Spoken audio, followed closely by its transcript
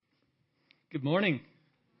Good morning.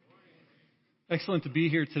 Excellent to be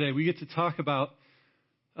here today. We get to talk about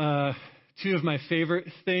two of my favorite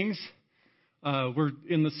things. We're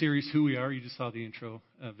in the series Who We Are. You just saw the intro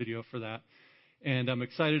video for that. And I'm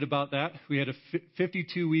excited about that. We had a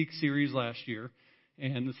 52-week series last year,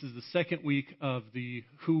 and this is the second week of the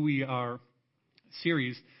Who We Are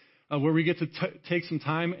series, where we get to take some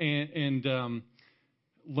time and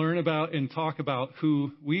learn about and talk about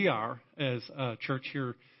who we are as a church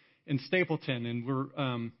here in Stapleton. And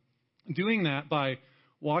we're doing that by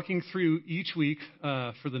walking through each week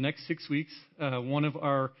for the next 6 weeks, one of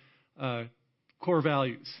our core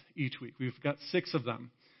values each week. We've got 6 of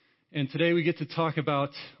them. And today we get to talk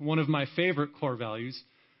about one of my favorite core values,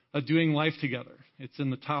 doing life together. It's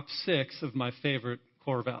in the top 6 of my favorite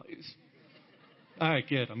core values. All right,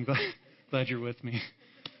 good. I'm glad you're with me.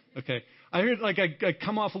 Okay. I heard I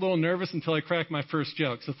come off a little nervous until I crack my first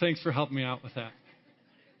joke, so thanks for helping me out with that.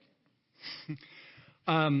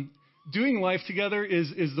 Doing life together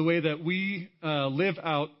is the way that we live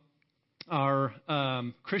out our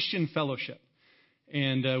Christian fellowship.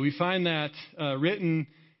 And we find that written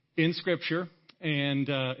in Scripture, and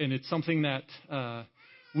it's something that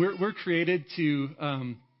we're created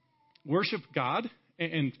to worship God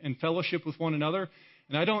and fellowship with one another.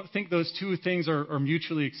 And I don't think those two things are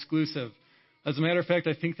mutually exclusive. As a matter of fact,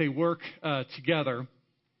 I think they work together.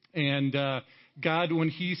 And God, when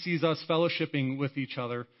He sees us fellowshipping with each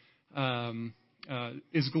other,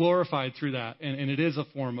 is glorified through that. And it is a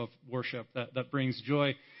form of worship that brings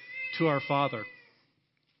joy to our Father.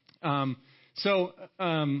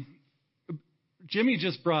 Jimmy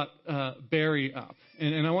just brought Barry up.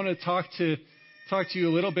 And I want to talk to you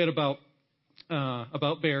a little bit about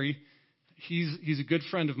Barry. He's a good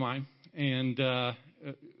friend of mine, and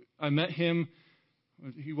I met him.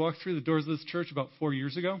 He walked through the doors of this church about 4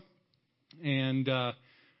 years ago, and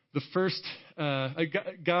the first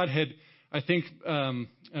God had, I think, done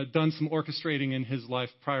some orchestrating in his life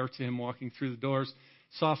prior to him walking through the doors,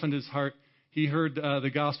 softened his heart. He heard the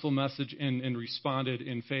gospel message and responded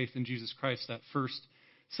in faith in Jesus Christ that first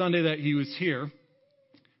Sunday that he was here.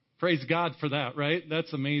 Praise God for that, right?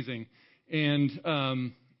 That's amazing.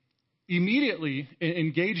 And immediately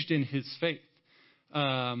engaged in his faith.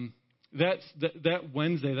 That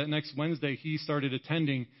next Wednesday, he started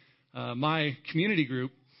attending my community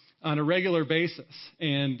group on a regular basis.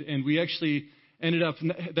 And we actually ended up,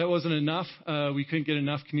 that wasn't enough. We couldn't get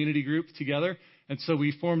enough community group together. And so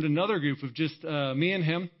we formed another group of just me and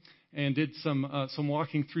him and did some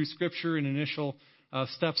walking through Scripture and initial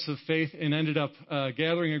steps of faith, and ended up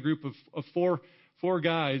gathering a group of four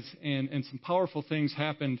guys, and some powerful things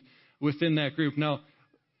happened within that group. Now,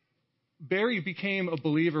 Barry became a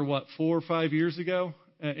believer, 4 or 5 years ago,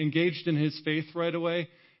 engaged in his faith right away,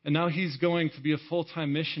 and now he's going to be a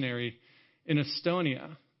full-time missionary in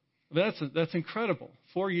Estonia. That's incredible.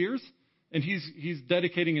 4 years, and he's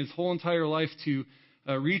dedicating his whole entire life to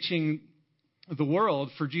reaching the world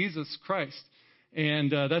for Jesus Christ.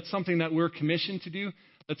 And that's something that we're commissioned to do.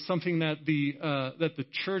 That's something that the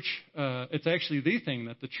church, it's actually the thing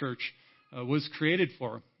that the church was created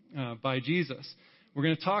for by Jesus. We're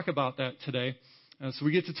going to talk about that today. So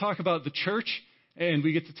we get to talk about the church, and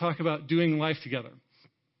we get to talk about doing life together.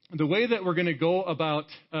 The way that we're going to go about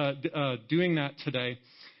doing that today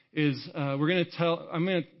is I'm going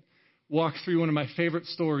to walk through one of my favorite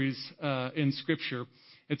stories in Scripture.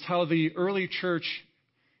 It's how the early church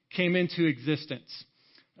came into existence.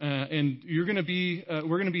 And we're going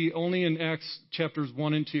to be only in Acts chapters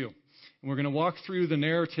 1 and 2. And we're going to walk through the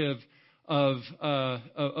narrative of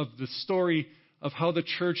the story of how the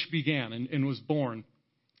church began and was born.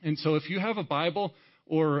 And so if you have a Bible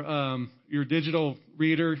or your digital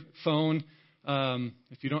reader phone,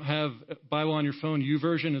 if you don't have a Bible on your phone,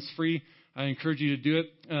 YouVersion is free. I encourage you to do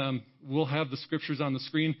it. We'll have the scriptures on the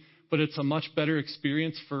screen, but it's a much better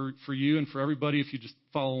experience for you and for everybody if you just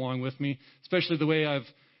follow along with me, especially the way I've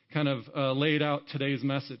kind of laid out today's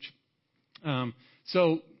message.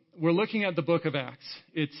 So we're looking at the book of Acts.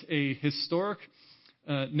 It's a historic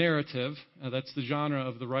narrative. That's the genre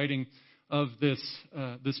of the writing of this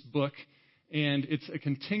book. And it's a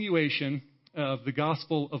continuation of the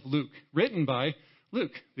Gospel of Luke, written by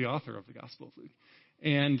Luke, the author of the Gospel of Luke.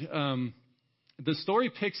 And the story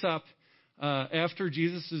picks up after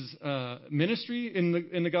Jesus' ministry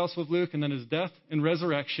in the Gospel of Luke, and then his death and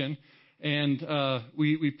resurrection. And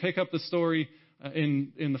we pick up the story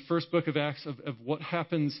in the first book of Acts of what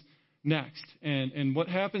happens next. And what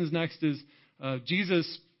happens next is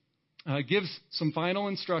Jesus gives some final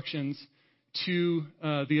instructions to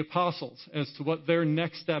the apostles as to what their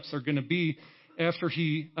next steps are going to be after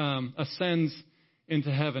he ascends into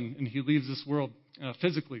heaven, and he leaves this world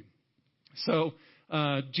physically. So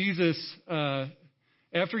Jesus,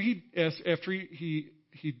 after he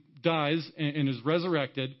dies and is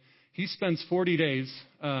resurrected, he spends 40 days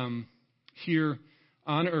here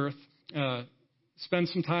on earth. Spend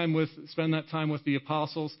that time with the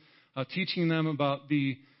apostles, teaching them about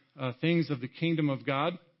the things of the kingdom of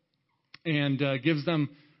God, and gives them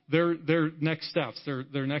their next steps,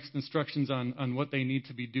 their next instructions on what they need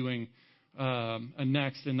to be doing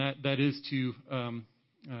next, and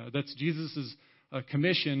that's Jesus'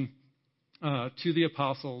 commission to the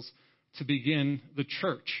apostles to begin the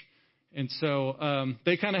church. And so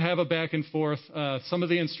they kind of have a back and forth. Some of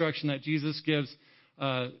the instruction that Jesus gives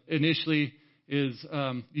initially is,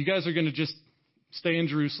 you guys are going to just stay in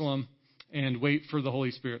Jerusalem and wait for the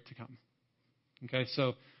Holy Spirit to come. Okay,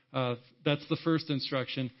 so that's the first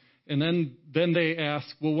instruction. And then they ask,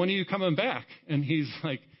 well, when are you coming back? And he's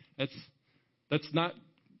like, that's not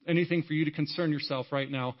anything for you to concern yourself right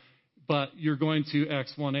now, but you're going to,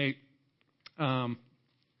 Acts 1:8,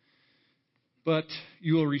 but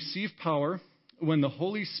you will receive power when the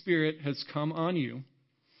Holy Spirit has come on you,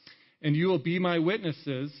 and you will be my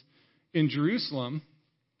witnesses in Jerusalem,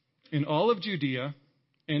 in all of Judea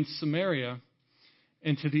and Samaria,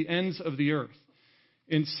 and to the ends of the earth.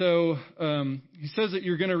 And so he says that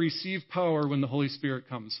you're going to receive power when the Holy Spirit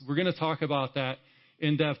comes. We're going to talk about that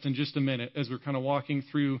in depth in just a minute as we're kind of walking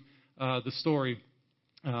through the story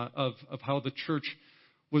of how the church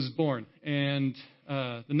was born. And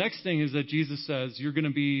the next thing is that Jesus says, you're going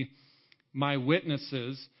to be my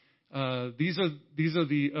witnesses. These are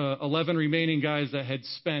the 11 remaining guys that had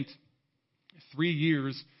spent 3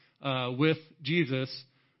 years with Jesus,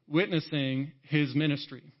 witnessing his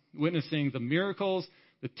ministry, witnessing the miracles,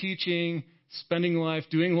 the teaching, spending life,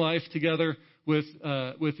 doing life together with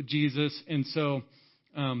Jesus. And so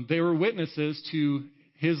they were witnesses to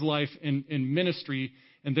his life and ministry,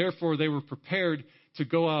 and therefore they were prepared to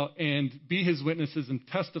go out and be his witnesses and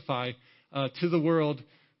testify to the world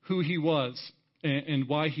who he was and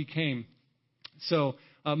why he came. So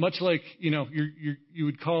much like, you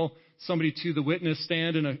would call somebody to the witness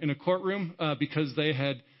stand in a courtroom because they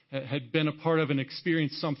had been a part of and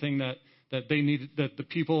experienced something that they needed, that the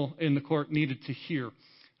people in the court needed to hear.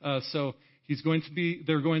 So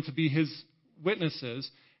they're going to be his witnesses.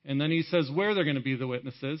 And then he says where they're going to be the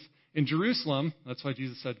witnesses. In Jerusalem. That's why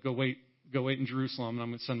Jesus said, go wait in Jerusalem, and I'm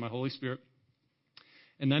going to send my Holy Spirit.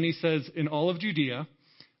 And then he says in all of Judea,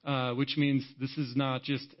 which means this is not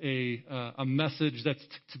just a message that's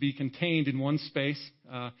to be contained in one space,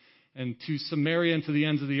 and to Samaria and to the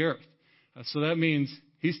ends of the earth. So that means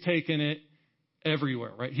he's taken it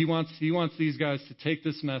everywhere, right? He wants these guys to take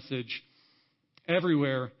this message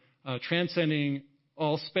everywhere, transcending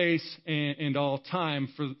all space and all time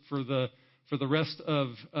for the rest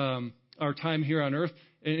of our time here on earth,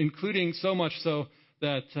 including so much so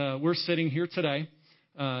that we're sitting here today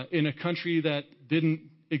in a country that didn't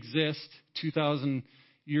exist 2,000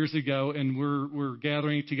 years ago, and we're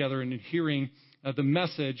gathering together and hearing the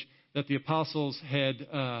message that the apostles had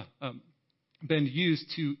been used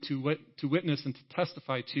to witness and to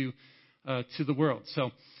testify to the world.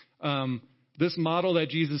 So this model that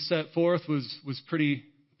Jesus set forth was pretty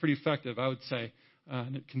effective, I would say,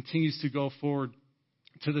 and it continues to go forward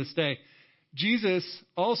to this day. Jesus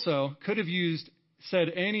also could have said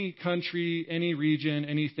any country, any region,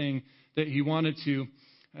 anything that he wanted to,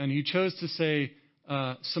 and he chose to say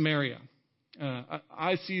Samaria.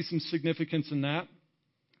 I see some significance in that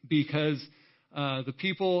because the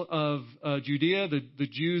people of Judea, the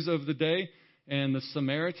Jews of the day, and the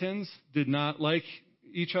Samaritans did not like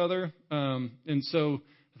each other. And so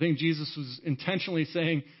I think Jesus was intentionally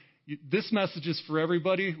saying, this message is for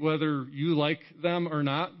everybody, whether you like them or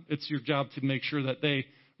not. It's your job to make sure that they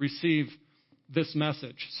receive this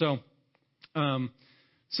message. So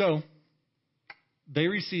they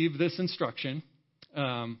receive this instruction,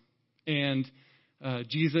 and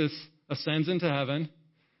Jesus ascends into heaven,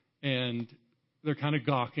 and they're kind of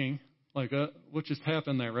gawking, like, what just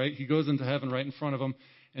happened there, right? He goes into heaven right in front of them,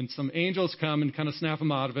 and some angels come and kind of snap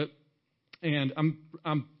him out of it. And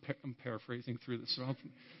I'm paraphrasing through this, so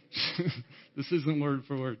this isn't word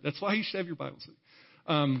for word. That's why you should have your Bibles.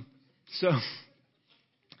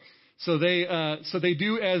 So they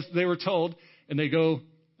do as they were told, and they go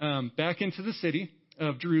back into the city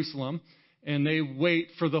of Jerusalem, and they wait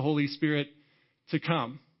for the Holy Spirit to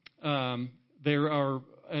come. There are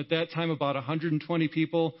at that time about 120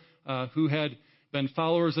 people who had been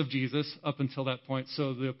followers of Jesus up until that point.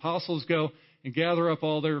 So the apostles go and gather up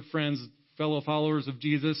all their friends, fellow followers of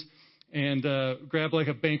Jesus, and grab like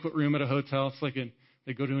a banquet room at a hotel. It's like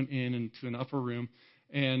They go to an inn and to an upper room.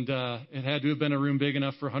 And it had to have been a room big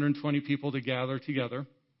enough for 120 people to gather together.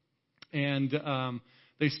 And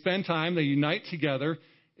they spend time, they unite together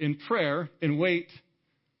in prayer and wait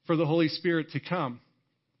for the Holy Spirit to come.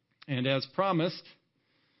 And as promised,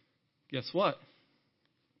 guess what?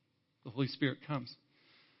 The Holy Spirit comes.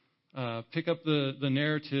 Pick up the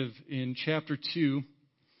narrative in chapter 2,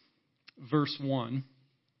 verse 1.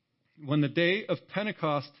 When the day of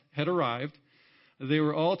Pentecost had arrived, they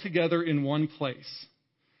were all together in one place.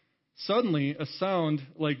 Suddenly, a sound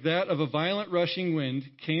like that of a violent rushing wind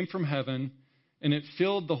came from heaven, and it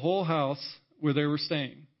filled the whole house where they were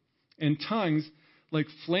staying. And tongues, like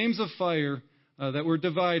flames of fire that were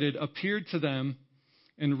divided, appeared to them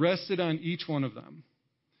and rested on each one of them.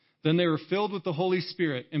 Then they were filled with the Holy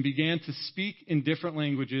Spirit and began to speak in different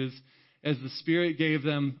languages as the Spirit gave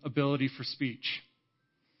them ability for speech.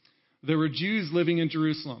 There were Jews living in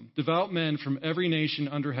Jerusalem, devout men from every nation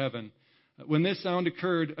under heaven. When this sound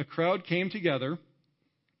occurred, a crowd came together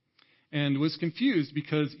and was confused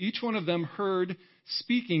because each one of them heard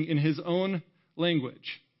speaking in his own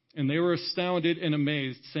language. And they were astounded and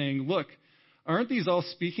amazed, saying, "Look, aren't these all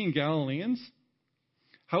speaking Galileans?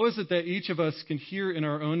 How is it that each of us can hear in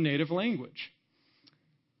our own native language?"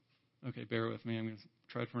 Okay, bear with me. I'm going to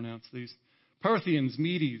try to pronounce these. Parthians,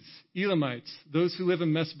 Medes, Elamites, those who live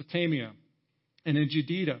in Mesopotamia and in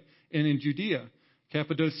Judea,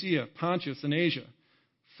 Cappadocia, Pontus and Asia,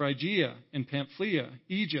 Phrygia and Pamphylia,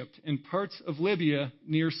 Egypt, and parts of Libya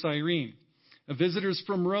near Cyrene, visitors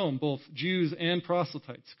from Rome, both Jews and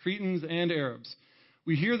proselytes, Cretans and Arabs.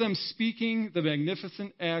 We hear them speaking the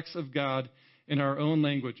magnificent acts of God in our own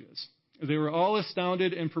languages. They were all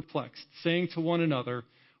astounded and perplexed, saying to one another,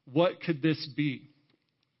 "What could this be?"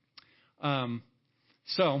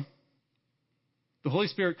 So, the Holy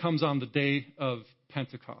Spirit comes on the day of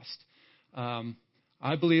Pentecost.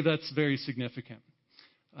 I believe that's very significant.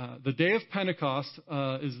 The day of Pentecost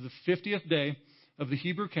is the 50th day of the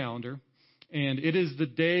Hebrew calendar, and it is the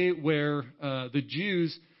day where the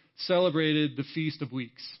Jews celebrated the Feast of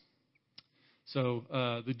Weeks. So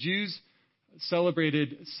the Jews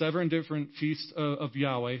celebrated 7 different feasts of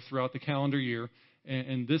Yahweh throughout the calendar year,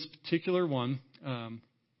 and this particular one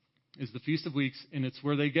is the Feast of Weeks, and it's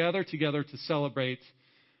where they gather together to celebrate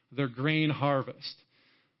their grain harvest.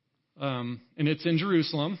 And it's in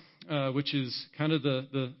Jerusalem, which is kind of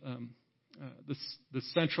the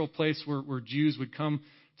central place where Jews would come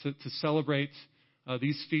to celebrate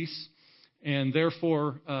these feasts. And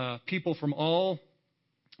therefore, people from all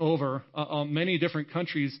over, many different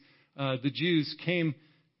countries, the Jews came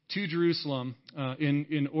to Jerusalem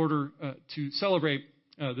in order to celebrate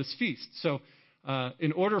this feast. So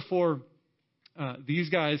in order for these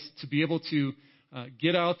guys to be able to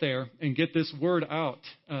get out there and get this word out,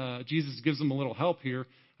 Jesus gives them a little help here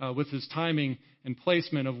with his timing and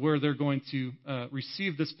placement of where they're going to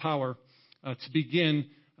receive this power to begin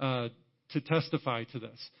to testify to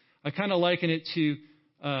this. I kind of liken it to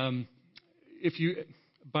if you,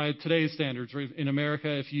 by today's standards, right, in America,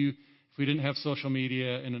 if we didn't have social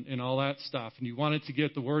media and all that stuff, and you wanted to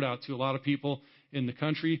get the word out to a lot of people in the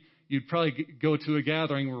country, you'd probably go to a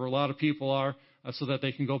gathering where a lot of people are so that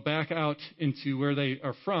they can go back out into where they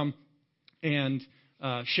are from and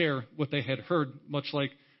share what they had heard, much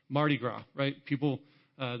like Mardi Gras, right? People,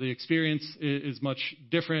 the experience is much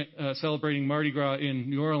different celebrating Mardi Gras in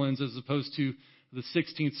New Orleans as opposed to the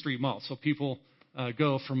 16th Street Mall. So people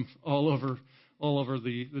go from all over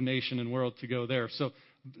the nation and world to go there. So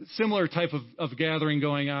similar type of gathering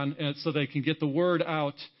going on so they can get the word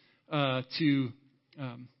out to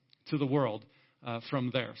the world from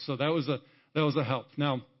there. So that was a help.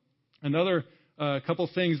 Now, another couple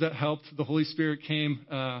things that helped. The Holy Spirit came,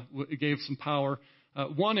 gave some power.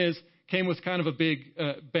 One came with kind of a big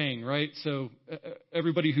bang, right? So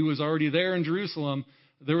everybody who was already there in Jerusalem,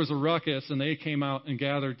 there was a ruckus, and they came out and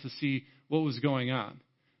gathered to see what was going on.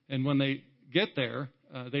 And when they get there,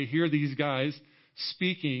 they hear these guys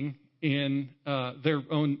speaking in their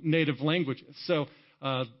own native languages. So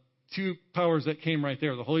 2 powers that came right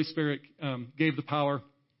there. The Holy Spirit gave the power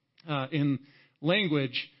in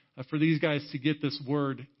language for these guys to get this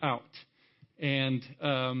word out. And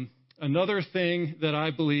another thing that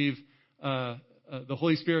I believe the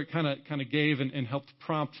Holy Spirit kind of gave and helped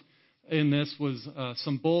prompt in this was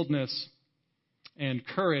some boldness and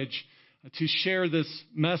courage to share this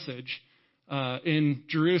message in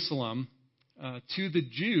Jerusalem to the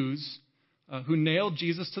Jews who nailed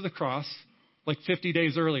Jesus to the cross like 50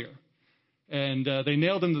 days earlier. And they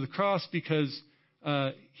nailed him to the cross because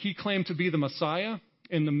he claimed to be the Messiah,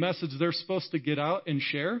 and the message they're supposed to get out and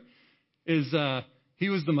share is he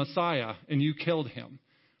was the Messiah, and you killed him.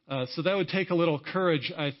 So that would take a little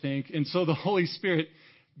courage, I think. And so the Holy Spirit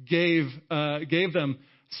gave them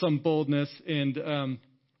some boldness, and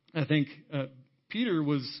I think Peter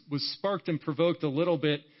was sparked and provoked a little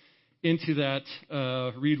bit into that.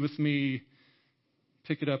 Read with me,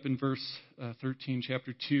 pick it up in verse 13,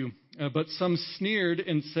 chapter 2. But some sneered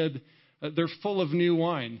and said, they're full of new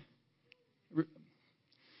wine.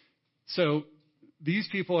 So these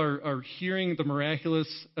people are hearing the miraculous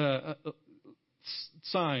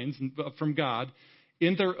signs from God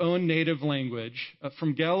in their own native language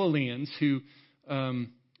from Galileans who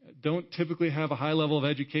don't typically have a high level of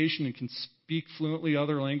education and can speak fluently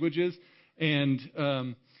other languages. And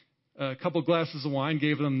a couple glasses of wine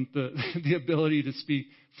gave them the ability to speak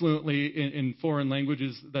fluently in foreign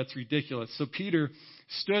languages. That's ridiculous. So Peter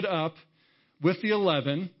stood up with the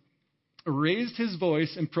 11, raised his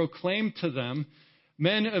voice, and proclaimed to them,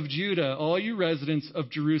 "Men of Judah, all you residents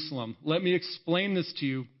of Jerusalem, let me explain this to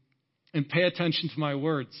you and pay attention to my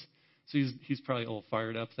words." So he's probably a little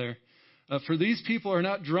fired up there. "For these people are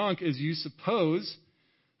not drunk as you suppose,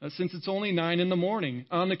 since it's only 9 a.m.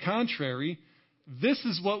 On the contrary, this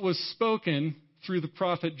is what was spoken through the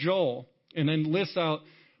prophet Joel." And then lists out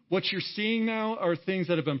what you're seeing now are things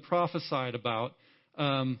that have been prophesied about.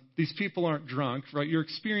 These people aren't drunk, right? You're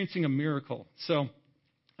experiencing a miracle. So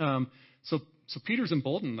Peter's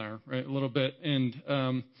emboldened there, right, a little bit,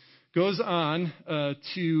 and goes on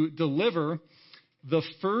to deliver the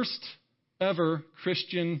first ever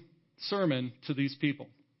Christian sermon to these people.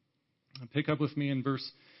 Pick up with me in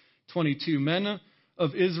verse 22. "Men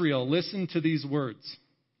of Israel, listen to these words.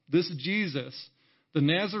 This Jesus, the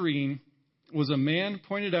Nazarene, was a man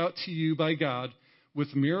pointed out to you by God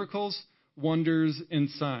with miracles, wonders, and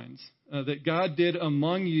signs that God did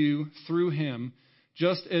among you through him,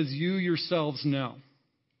 just as you yourselves know."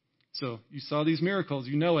 So you saw these miracles,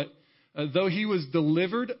 you know it. "Though he was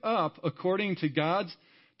delivered up according to God's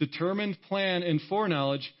determined plan and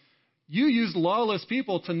foreknowledge, you used lawless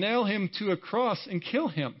people to nail him to a cross and kill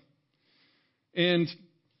him. And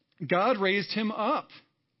God raised him up,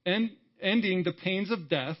 ending the pains of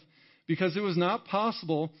death, because it was not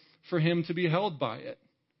possible for him to be held by it."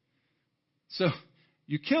 So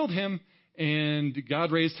you killed him, and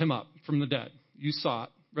God raised him up from the dead. You saw it,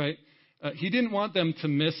 right? He didn't want them to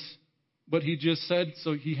miss what he just said,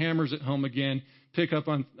 so he hammers it home again. Pick up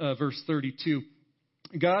on verse 32.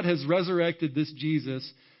 "God has resurrected this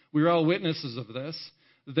Jesus. We're all witnesses of this.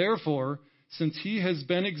 Therefore, since he has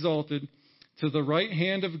been exalted to the right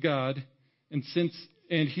hand of God,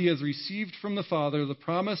 and he has received from the Father the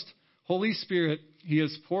promised Holy Spirit, he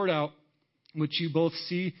has poured out, which you both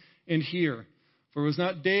see and hear. For it was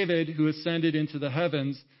not David who ascended into the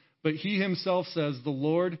heavens, but he himself says, 'The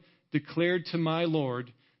Lord declared to my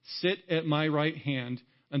Lord, sit at my right hand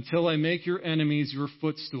until I make your enemies your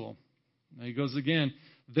footstool.'" Now he goes again.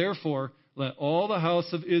 "Therefore, let all the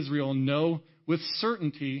house of Israel know with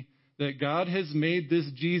certainty that God has made this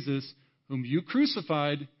Jesus, whom you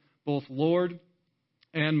crucified, both Lord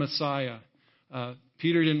and Messiah."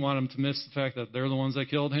 Peter didn't want them to miss the fact that they're the ones that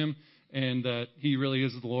killed him and that he really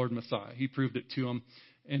is the Lord Messiah. He proved it to them.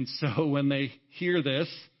 And so when they hear this,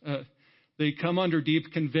 they come under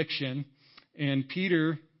deep conviction. And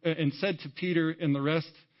Peter said to Peter and the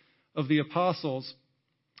rest of the apostles,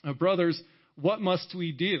 "Brothers, what must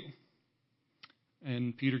we do?"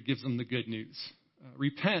 And Peter gives them the good news.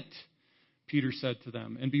 "Repent," Peter said to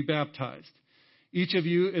them, "and be baptized, each of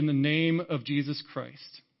you in the name of Jesus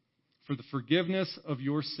Christ, for the forgiveness of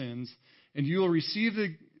your sins, and you will receive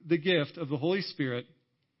the gift of the Holy Spirit,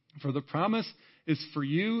 for the promise is for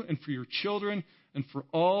you and for your children and for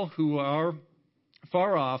all who are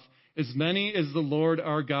far off, as many as the Lord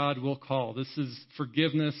our God will call." This is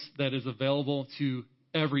forgiveness that is available to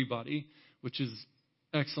everybody, which is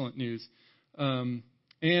excellent news.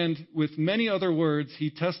 And with many other words, he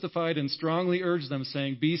testified and strongly urged them,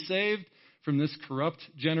 saying, "Be saved from this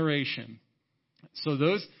corrupt generation." So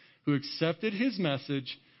those who accepted his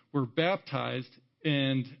message were baptized,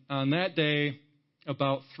 and on that day,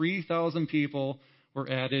 about 3,000 people were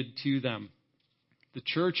added to them. The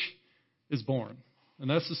church is born. And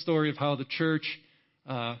that's the story of how the church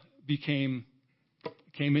came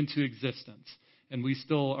into existence. And we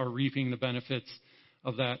still are reaping the benefits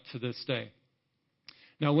of that to this day.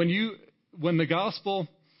 Now, when the gospel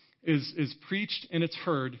is preached and it's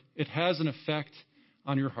heard, it has an effect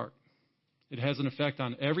on your heart. It has an effect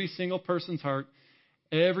on every single person's heart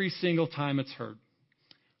every single time it's heard.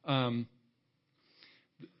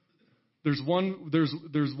 There's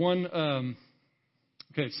one.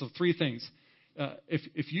 Okay, so 3 things.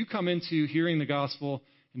 If you come into hearing the gospel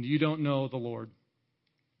and you don't know the Lord,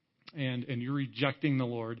 and you're rejecting the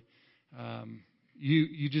Lord,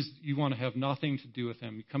 you want to have nothing to do with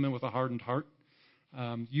him. You come in with a hardened heart.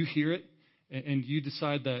 You hear it, and you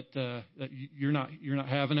decide that you're not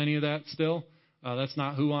having any of that still. That's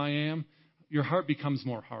not who I am. Your heart becomes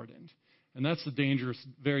more hardened, and that's a dangerous,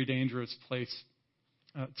 very dangerous place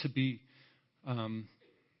to be.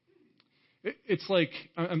 It's like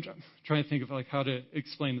I'm trying to think of like how to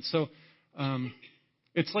explain it. So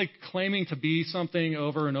it's like claiming to be something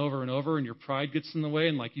over and over and over, and your pride gets in the way,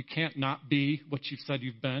 and like you can't not be what you've said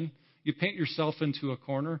you've been. You paint yourself into a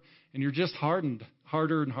corner, and you're just hardened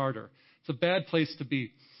harder and harder. It's a bad place to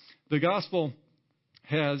be. The gospel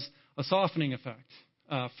has a softening effect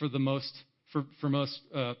for most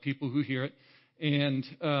people who hear it,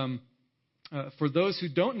 and for those who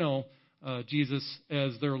don't know Jesus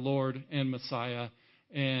as their Lord and Messiah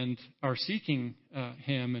and are seeking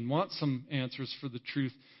him and want some answers for the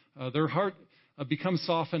truth, their heart becomes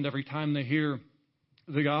softened every time they hear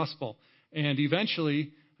the gospel. And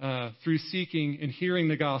eventually, through seeking and hearing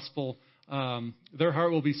the gospel, their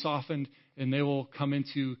heart will be softened and they will come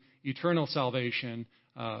into eternal salvation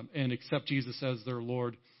and accept Jesus as their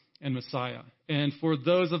Lord and Messiah. And for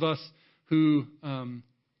those of us who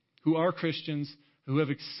are Christians, who have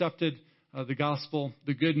accepted the gospel,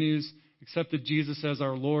 the good news, accepted Jesus as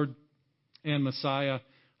our Lord and Messiah,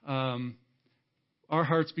 our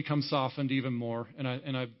hearts become softened even more.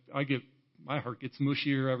 And my heart gets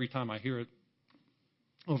mushier every time I hear it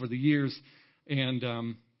over the years.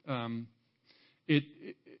 And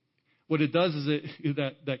what it does is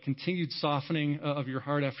that continued softening of your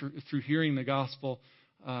heart through hearing the gospel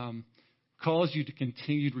calls you to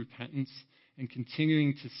continued repentance and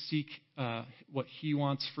continuing to seek what he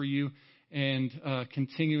wants for you, and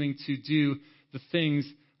continuing to do the things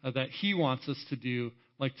that he wants us to do,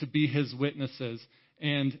 like to be his witnesses.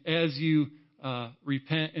 And as you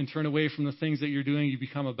repent and turn away from the things that you're doing, you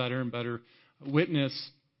become a better and better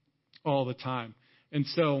witness all the time. And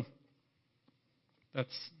so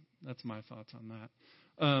that's my thoughts on that.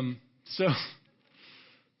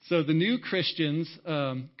 So the new Christians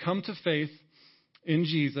come to faith in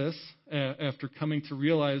Jesus after coming to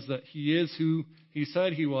realize that he is who he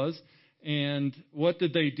said he was. And what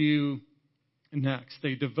did they do next?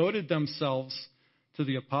 They devoted themselves to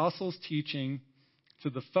the apostles' teaching,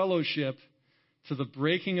 to the fellowship, to the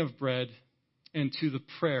breaking of bread, and to the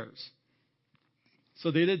prayers.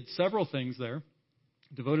 So they did several things there.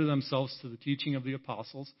 Devoted themselves to the teaching of the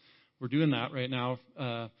apostles. We're doing that right now.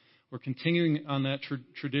 We're continuing on that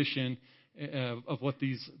tradition of what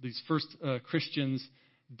these first Christians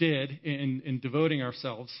did in devoting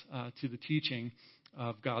ourselves to the teaching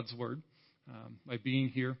of God's Word by being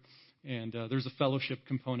here. And there's a fellowship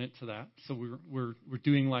component to that. So we're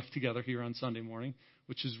doing life together here on Sunday morning,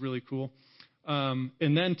 which is really cool. And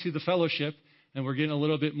then to the fellowship, and we're getting a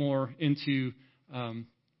little bit more into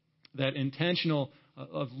that intentional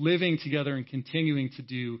of living together and continuing to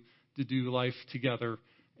do life together.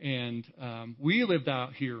 And we lived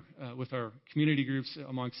out here with our community groups,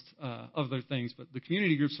 amongst other things. But the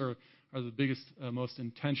community groups are the biggest, most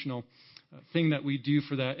intentional thing that we do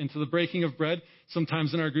for that. And to the breaking of bread,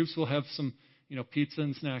 sometimes in our groups we'll have some, pizza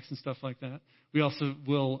and snacks and stuff like that. We also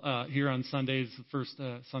will, here on Sundays, the first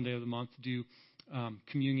Sunday of the month, do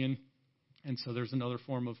communion. And so there's another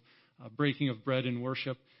form of breaking of bread in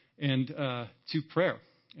worship, and to prayer.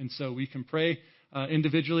 And so we can pray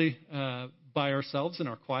individually by ourselves in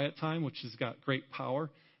our quiet time, which has got great power,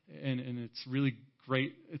 and it's really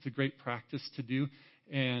great. It's a great practice to do.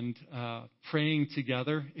 And praying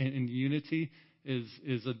together in unity is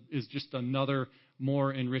just another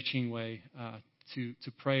more enriching way to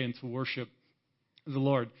pray and to worship the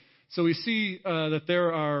Lord. So we see that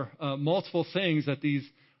there are multiple things that these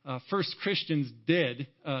first Christians did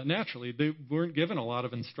naturally. They weren't given a lot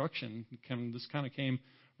of instruction. This kind of came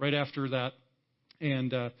right after that.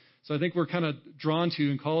 And so I think we're kind of drawn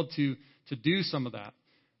to and called to do some of that.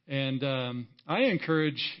 And I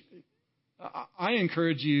encourage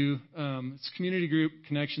you. It's Community Group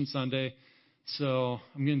Connection Sunday, so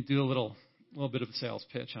I'm going to do a little bit of a sales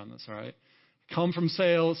pitch on this. All right, come from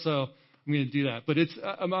sales, so I'm going to do that. But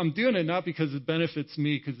I'm doing it not because it benefits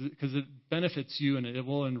me, because it benefits you, and it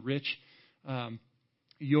will enrich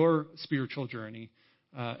your spiritual journey,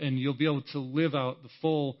 and you'll be able to live out the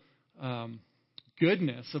full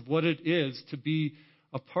goodness of what it is to be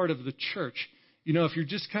a part of the church. If you're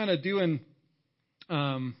just kind of doing,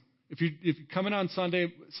 if you're coming on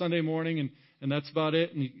Sunday morning and that's about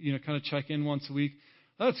it, and you kind of check in once a week,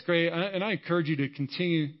 that's great, and I encourage you to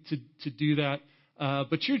continue to do that.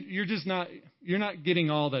 But you're not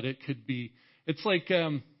getting all that it could be. It's like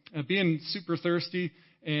being super thirsty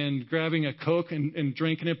and grabbing a Coke and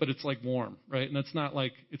drinking it, but it's like warm, right? And that's not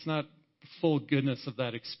like, it's not the full goodness of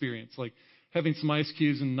that experience. Like having some ice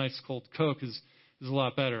cubes and a nice cold Coke is a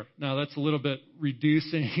lot better. Now that's a little bit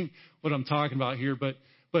reducing what I'm talking about here, but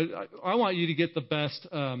I want you to get the best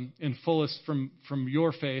and fullest from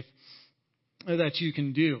your faith that you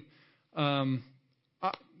can do.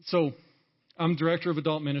 So I'm director of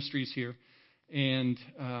adult ministries here, and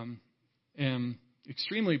am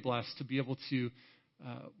extremely blessed to be able to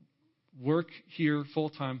work here full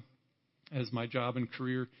time as my job and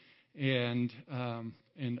career, and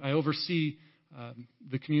I oversee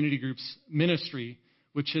the community group's ministry,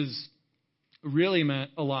 which has really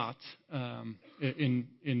meant a lot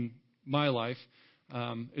in my life.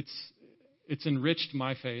 It's enriched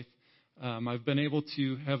my faith. I've been able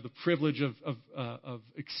to have the privilege of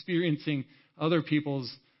experiencing other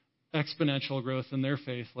people's exponential growth in their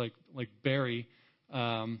faith, like Barry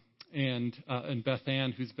and Beth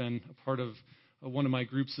Ann, who's been a part of one of my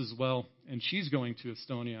groups as well, and she's going to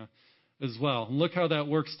Estonia as well. And look how that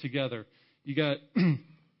works together. You got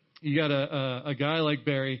a guy like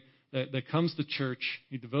Barry that comes to church.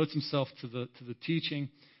 He devotes himself to the teaching.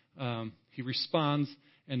 He responds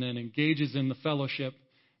and then engages in the fellowship,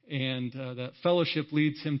 and that fellowship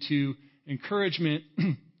leads him to encouragement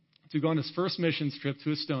to go on his first missions trip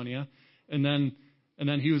to Estonia, and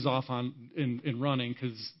then he was off in running,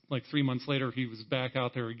 because like 3 months later he was back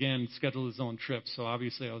out there again, scheduled his own trip. So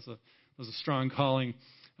obviously it was a strong calling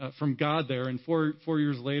from God there. And 4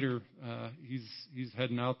 years later, he's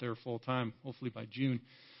heading out there full time, hopefully by June.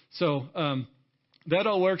 So that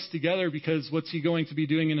all works together, because what's he going to be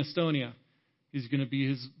doing in Estonia? He's going to be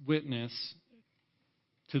his witness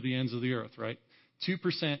to the ends of the earth, right?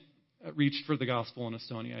 2% reached for the gospel in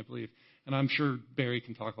Estonia, I believe. And I'm sure Barry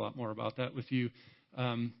can talk a lot more about that with you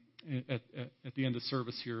at the end of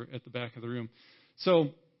service here at the back of the room. So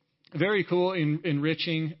very cool,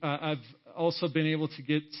 enriching. I've also been able to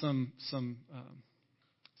get some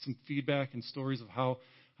feedback and stories of how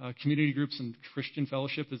community groups and Christian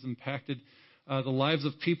fellowship has impacted the lives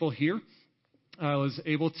of people here. I was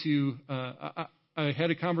able to, I had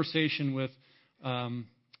a conversation with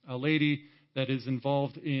a lady that is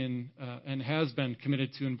involved in and has been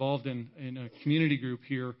committed to involved in a community group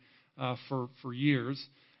here for years,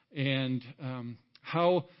 and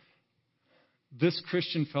how this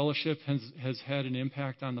Christian fellowship has had an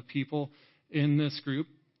impact on the people in this group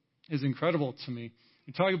is incredible to me.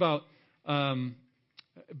 You talk about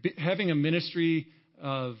having a ministry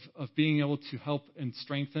of being able to help and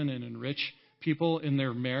strengthen and enrich people in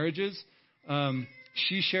their marriages.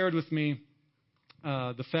 She shared with me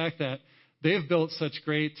the fact that they have built such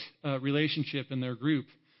great relationship in their group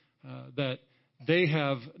that they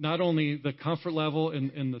have not only the comfort level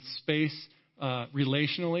and the space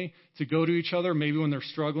relationally to go to each other, maybe when they're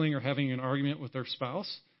struggling or having an argument with their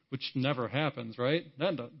spouse, which never happens, right?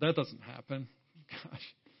 That doesn't happen. Gosh,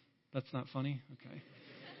 that's not funny? Okay.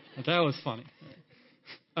 But that was funny.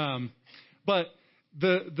 But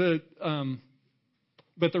the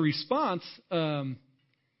response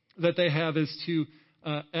that they have is to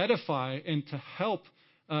edify and to help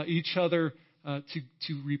each other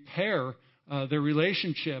to repair their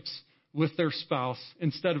relationships with their spouse,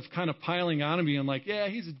 instead of kind of piling on and being like, yeah,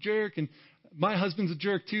 he's a jerk and my husband's a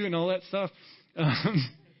jerk too and all that stuff.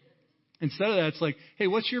 Instead of that, it's like, hey,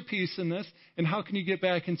 what's your piece in this, and how can you get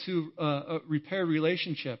back into a repaired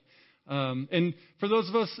relationship? And for those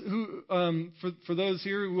of us who, for those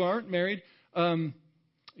here who aren't married,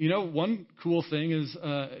 one cool thing is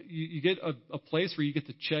you get a place where you get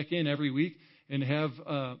to check in every week and have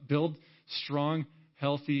build strong,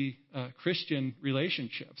 healthy Christian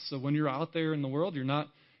relationships. So when you're out there in the world, you're not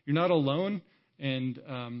alone,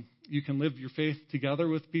 and you can live your faith together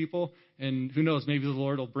with people. And who knows, maybe the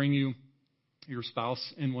Lord will bring you your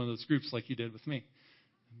spouse in one of those groups, like He did with me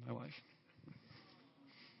and my wife.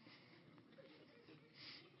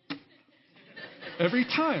 Every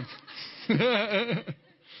time.